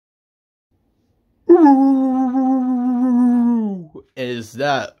Is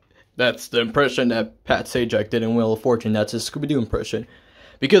that's the impression that Pat Sajak did in Wheel of Fortune. That's his Scooby-Doo impression.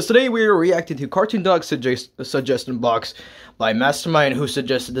 Because today we are reacting to Cartoon Dog suggestion box by Mastermind, who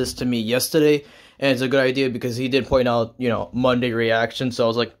suggested this to me yesterday. And it's a good idea because he did point out, Monday reaction. So I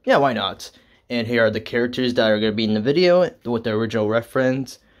was like, yeah, why not? And here are the characters that are going to be in the video with the original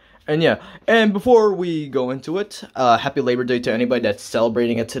reference. And yeah, and before we go into it, happy Labor Day to anybody that's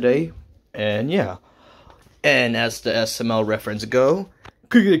celebrating it today. And yeah, and as the SML reference go,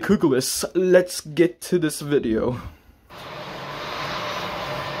 Kukulus, let's get to this video.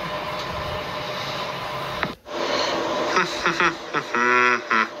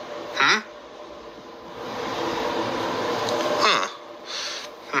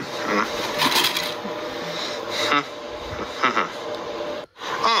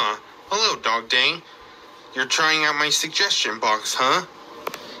 Hello, Dog Day. You're trying out my suggestion box, huh?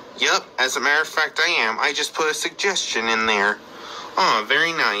 Yup, as a matter of fact I am. I just put a suggestion in there. Aw,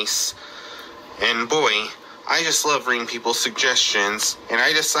 very nice. And boy, I just love reading people's suggestions, and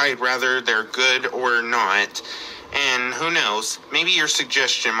I decide whether they're good or not. And who knows, maybe your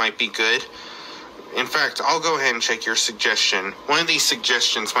suggestion might be good. In fact, I'll go ahead and check your suggestion. One of these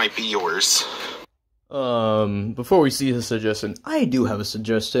suggestions might be yours. Before we see the suggestion, I do have a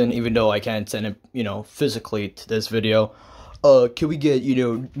suggestion, even though I can't send it, physically to this video. Can we get,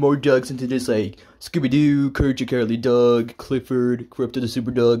 more dogs into this, like, Scooby-Doo, Courage the Cowardly Dog, Clifford, Crypto the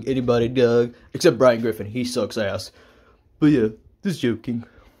Super Dog, anybody dog, except Brian Griffin, he sucks ass. But yeah, just joking.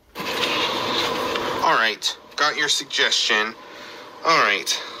 Alright, got your suggestion.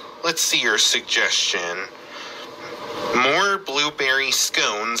 Alright, let's see your suggestion. More blueberry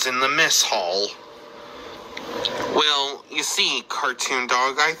scones in the mess hall. Well, you see, Cartoon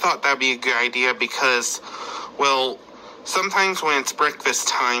Dog, I thought that'd be a good idea because, well, sometimes when it's breakfast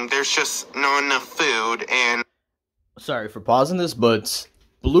time, there's just not enough food, and... Sorry for pausing this, but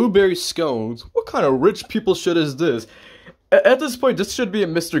blueberry scones? What kind of rich people shit is this? At this point, this should be a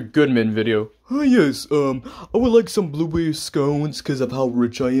Mr. Goodman video. Oh yes, I would like some blueberry scones because of how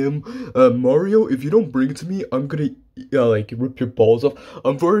rich I am. Mario, if you don't bring it to me, I'm gonna, rip your balls off.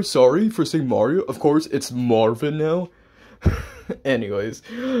 I'm very sorry for saying Mario. Of course, it's Marvin now. Anyways,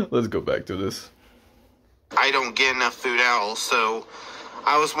 let's go back to this. I don't get enough food out, so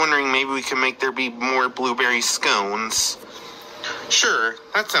I was wondering maybe we can make there be more blueberry scones. Sure,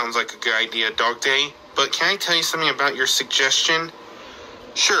 that sounds like a good idea, Dog Day. But can I tell you something about your suggestion?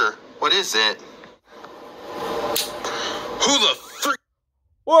 Sure, what is it? Who the frick?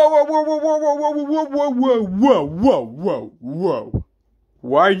 Whoa, whoa, whoa, whoa, whoa, whoa, whoa, whoa, whoa, whoa, whoa, whoa.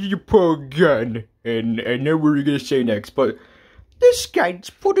 Why did you pull a gun? And I know what you're gonna say next, but this guy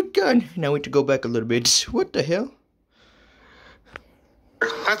just pulled a gun. Now we have to go back a little bit. What the hell?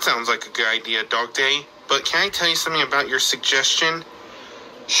 That sounds like a good idea, Dog Day. But can I tell you something about your suggestion?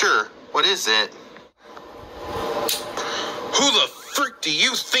 Sure, what is it? Who the frick do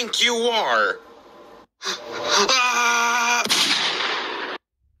you think you are?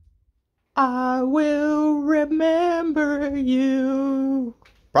 I will remember you.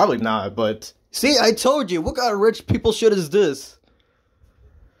 Probably not, but... See, I told you, what kind of rich people shit is this?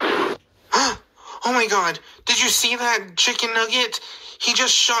 Oh my god, did you see that chicken nugget? He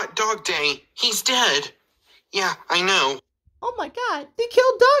just shot Dog Day. He's dead. Yeah, I know. Oh my god, they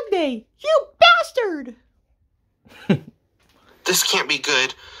killed Dog Day! You bastard! This can't be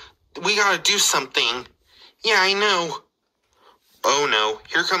good. We gotta do something. Yeah, I know. Oh no,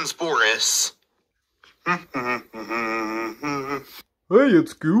 here comes Boris. Hey,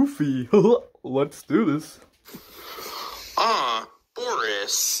 it's Goofy. Let's do this.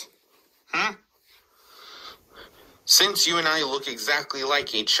 Boris. Since you and I look exactly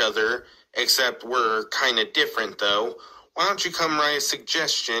like each other, except we're kinda different though, why don't you come write a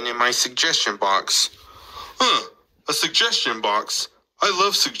suggestion in my suggestion box? A suggestion box? I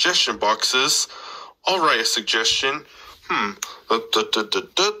love suggestion boxes. I'll write a suggestion.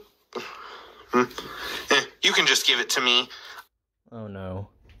 You can just give it to me. Oh no.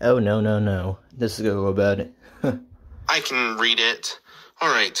 Oh no. This is gonna go bad. I can read it.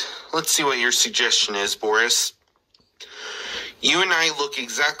 Alright, let's see what your suggestion is, Boris. You and I look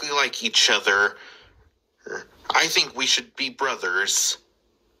exactly like each other. I think we should be brothers.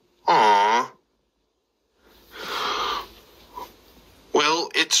 Aww. Well,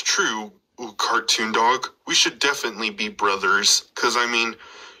 it's true, Cartoon Dog. We should definitely be brothers. 'Cause, I mean,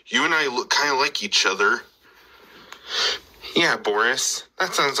 you and I look kind of like each other. Yeah, Boris,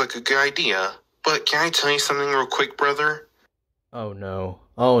 that sounds like a good idea. But can I tell you something real quick, brother? Oh no.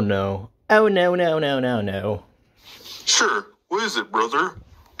 Oh no. Oh no. Sure, what is it, brother?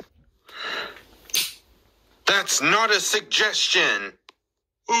 That's not a suggestion.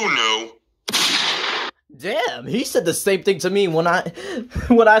 Oh no. Damn, he said the same thing to me when I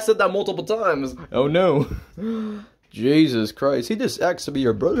said that multiple times. Oh no. Jesus Christ, he just asked to be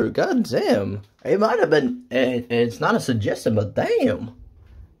your brother. God damn. It might have been, it's not a suggestion, but damn.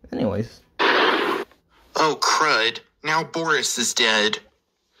 Anyways. Oh crud, now Boris is dead.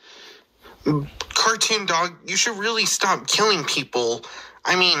 Cartoon Dog, you should really stop killing people.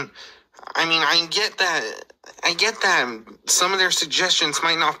 I mean, I get that some of their suggestions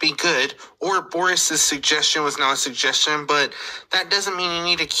might not be good, or Boris's suggestion was not a suggestion, but that doesn't mean you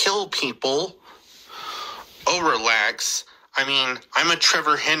need to kill people. Oh, relax. I mean, I'm a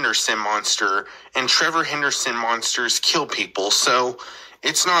Trevor Henderson monster, and Trevor Henderson monsters kill people, so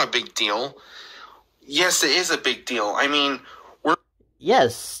it's not a big deal. Yes, it is a big deal. I mean,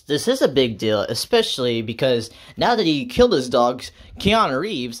 yes, this is a big deal, especially because now that he killed his dogs, Keanu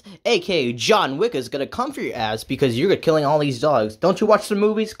Reeves, aka John Wick, is gonna come for your ass because you're killing all these dogs. Don't you watch the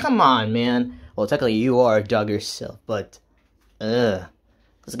movies? Come on, man. Well, technically you are a dog yourself, but, this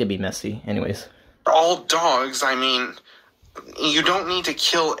is gonna be messy. Anyways. all dogs. I mean, you don't need to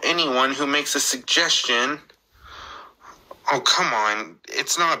kill anyone who makes a suggestion. Oh, come on.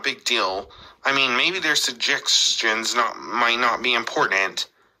 It's not a big deal. I mean, maybe their suggestions might not be important.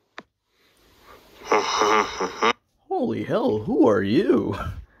 Holy hell, who are you?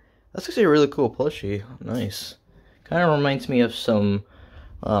 That's actually a really cool plushie. Nice. Kind of reminds me of some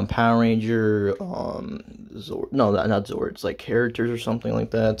Power Ranger, Zord. No, not Zords, like characters or something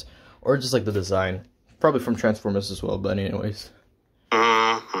like that. Or just like the design. Probably from Transformers as well, but anyways.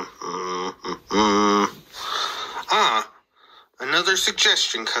 Another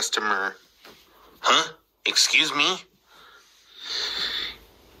suggestion customer. Huh? Excuse me?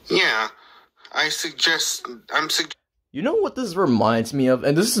 Yeah, You know what this reminds me of?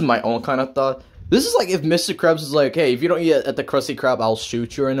 And this is my own kind of thought. This is like if Mr. Krabs was like, hey, if you don't eat at the Krusty Krab, I'll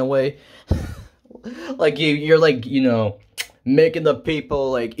shoot you in a way. Like you're like, you know, making the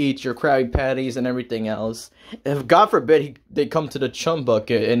people like eat your Krabby Patties and everything else. If God forbid they come to the chum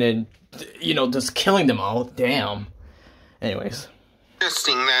bucket and then, you know, just killing them all. Damn. Anyways.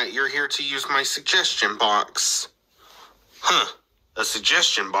 Suggesting that you're here to use my suggestion box. Huh. A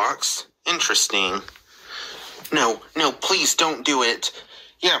suggestion box? Interesting. No, please don't do it.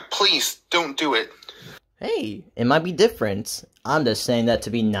 Yeah, please don't do it. Hey, it might be different. I'm just saying that to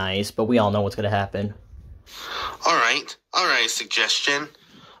be nice, but we all know what's gonna happen. Alright, suggestion.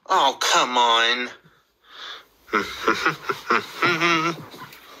 Oh, come on.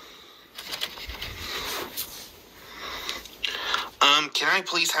 Can I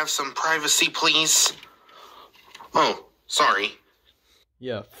please have some privacy, please? Oh, sorry.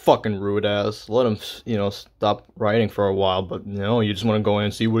 Yeah, fucking rude ass. Let him, you know, stop writing for a while, but no, you just want to go in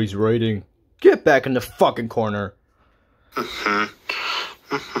and see what he's writing. Get back in the fucking corner. Wait.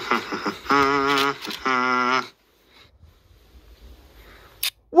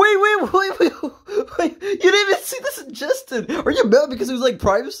 You didn't even see the suggestion. Are you mad because it was like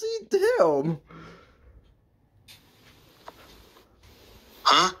privacy? Damn.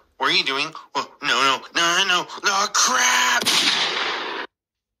 Huh? What are you doing? Oh, no, crap!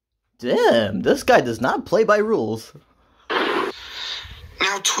 Damn, this guy does not play by rules.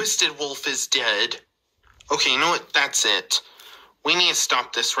 Now Twisted Wolf is dead. Okay, you know what? That's it. We need to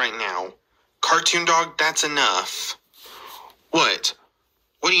stop this right now. Cartoon Dog, that's enough. What?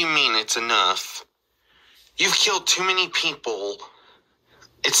 What do you mean it's enough? You've killed too many people.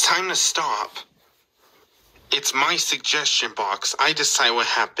 It's time to stop. It's my suggestion box. I decide what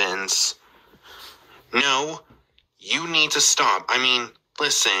happens. No, you need to stop. I mean,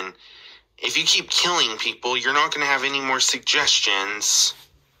 listen, if you keep killing people, you're not going to have any more suggestions.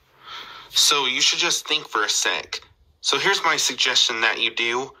 So you should just think for a sec. So here's my suggestion that you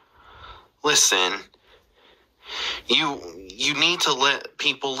do. Listen, you need to let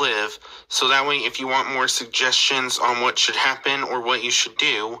people live, so that way if you want more suggestions on what should happen or what you should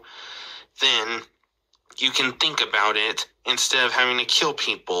do, then you can think about it instead of having to kill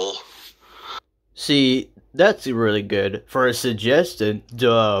people. See, that's really good for a suggestion,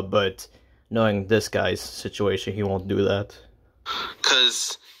 duh, but knowing this guy's situation, he won't do that.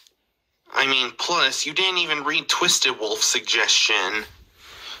 'Cause, I mean, plus, you didn't even read Twisted Wolf's suggestion.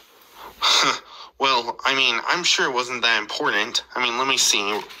 Well, I mean, I'm sure it wasn't that important. I mean, let me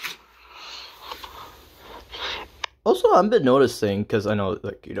see. Also, I've been noticing, because I know,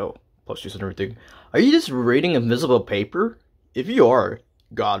 like, you know, plushies and everything. Are you just reading invisible paper? If you are,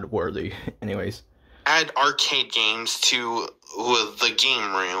 God-worthy. Anyways. Add arcade games to the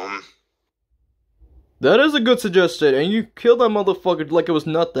game room. That is a good suggestion, and you killed that motherfucker like it was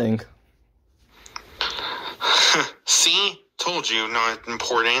nothing. See? Told you, not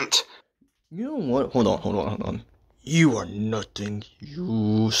important. You know what? Hold on. You are nothing,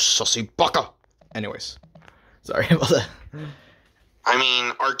 you sussy baka. Anyways, sorry about that. I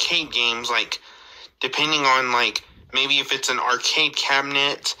mean, arcade games, like, depending on, like, maybe if it's an arcade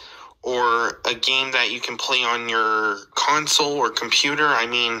cabinet or a game that you can play on your console or computer, I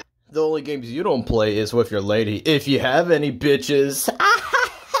mean... The only games you don't play is with your lady, if you have any bitches.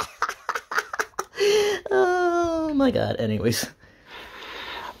 Oh my god, anyways.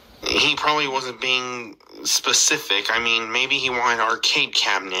 He probably wasn't being specific. I mean, maybe he wanted arcade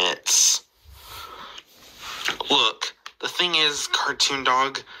cabinets. Look, the thing is, Cartoon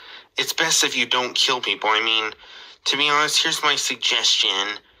Dog, it's best if you don't kill people. I mean, to be honest, here's my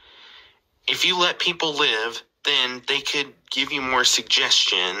suggestion. If you let people live, then they could give you more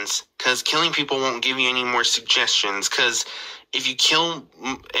suggestions, because killing people won't give you any more suggestions, because if you kill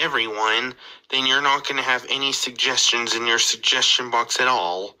everyone, then you're not going to have any suggestions in your suggestion box at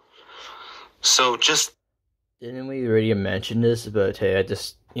all. So just... Didn't we already mention this? But hey, I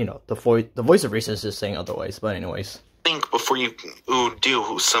just, you know, the voice of reason is just saying otherwise. But anyways. Think before you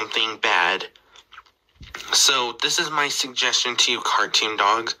do something bad. So this is my suggestion to you, Cartoon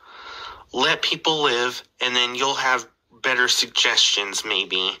Dog. Let people live, and then you'll have better suggestions,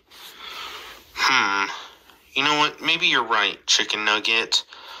 maybe. You know what? Maybe you're right, Chicken Nugget.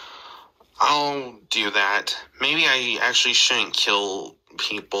 I'll do that. Maybe I actually shouldn't kill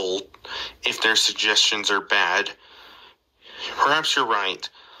people if their suggestions are bad. Perhaps you're right.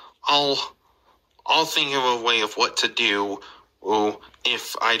 I'll think of a way of what to do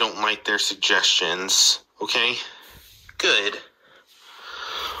if I don't like their suggestions. Okay? Good.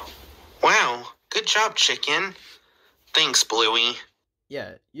 Wow. Good job, Chicken. Thanks, Bluey.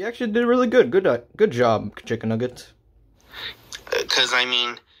 Yeah, you actually did really good. Good job, Chicken Nugget. Because, I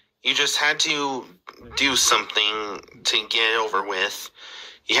mean, you just had to do something to get it over with.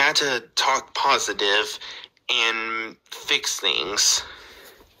 You had to talk positive and fix things.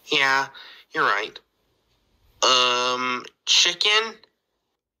 Yeah, you're right. Chicken?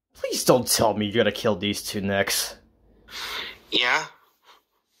 Please don't tell me you're gonna kill these two next. Yeah?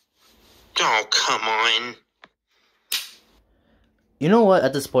 Oh, come on. You know what?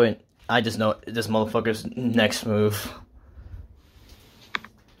 At this point, I just know this motherfucker's next move.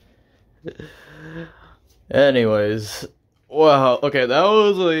 Anyways, wow. Okay, that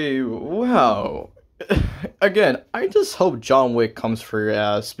was wow. Again, I just hope John Wick comes for your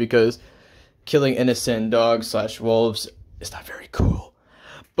ass, because killing innocent dogs / wolves is not very cool.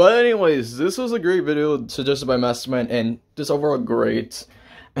 But anyways, this was a great video suggested by Mastermind, and just overall great.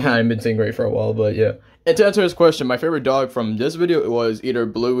 I've been saying great for a while, but yeah. And to answer his question, my favorite dog from this video was either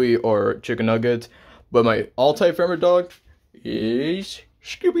Bluey or Chicken Nugget, but my all-time favorite dog is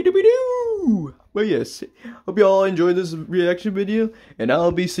Scooby-Dooby-Doo! But yes, hope you all enjoyed this reaction video, and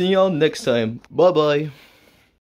I'll be seeing y'all next time. Bye-bye!